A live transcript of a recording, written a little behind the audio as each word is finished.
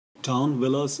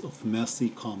Townvillas of Massey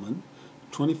Common,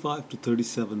 25 to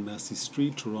 37 Massey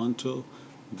Street, Toronto.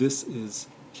 This is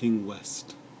King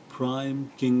West.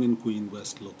 Prime King and Queen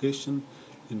West location.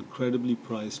 Incredibly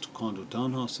priced condo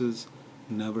townhouses.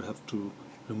 Never have to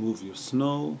remove your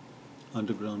snow.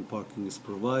 Underground parking is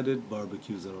provided.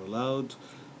 Barbecues are allowed.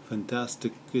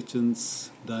 Fantastic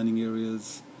kitchens, dining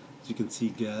areas. As you can see,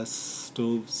 gas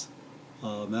stoves.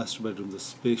 Master bedrooms are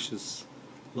spacious.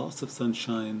 Lots of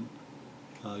sunshine.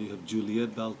 You have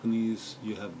Juliet balconies,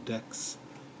 you have decks,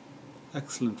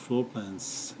 excellent floor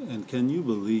plans, and can you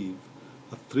believe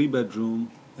a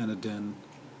 3-bedroom and a den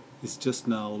is just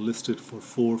now listed for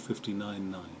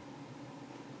 $459,900.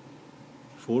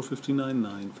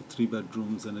 $459,900 for 3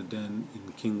 bedrooms and a den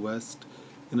in King West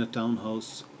in a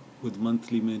townhouse with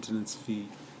monthly maintenance fee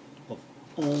of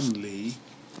only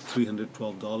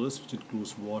 $312, which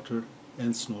includes water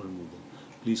and snow removal.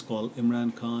 Please call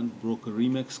Imran Khan, broker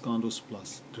Remax Condos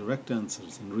Plus. Direct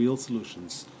answers and real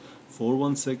solutions.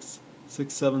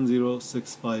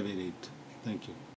 416-670-6588. Thank you.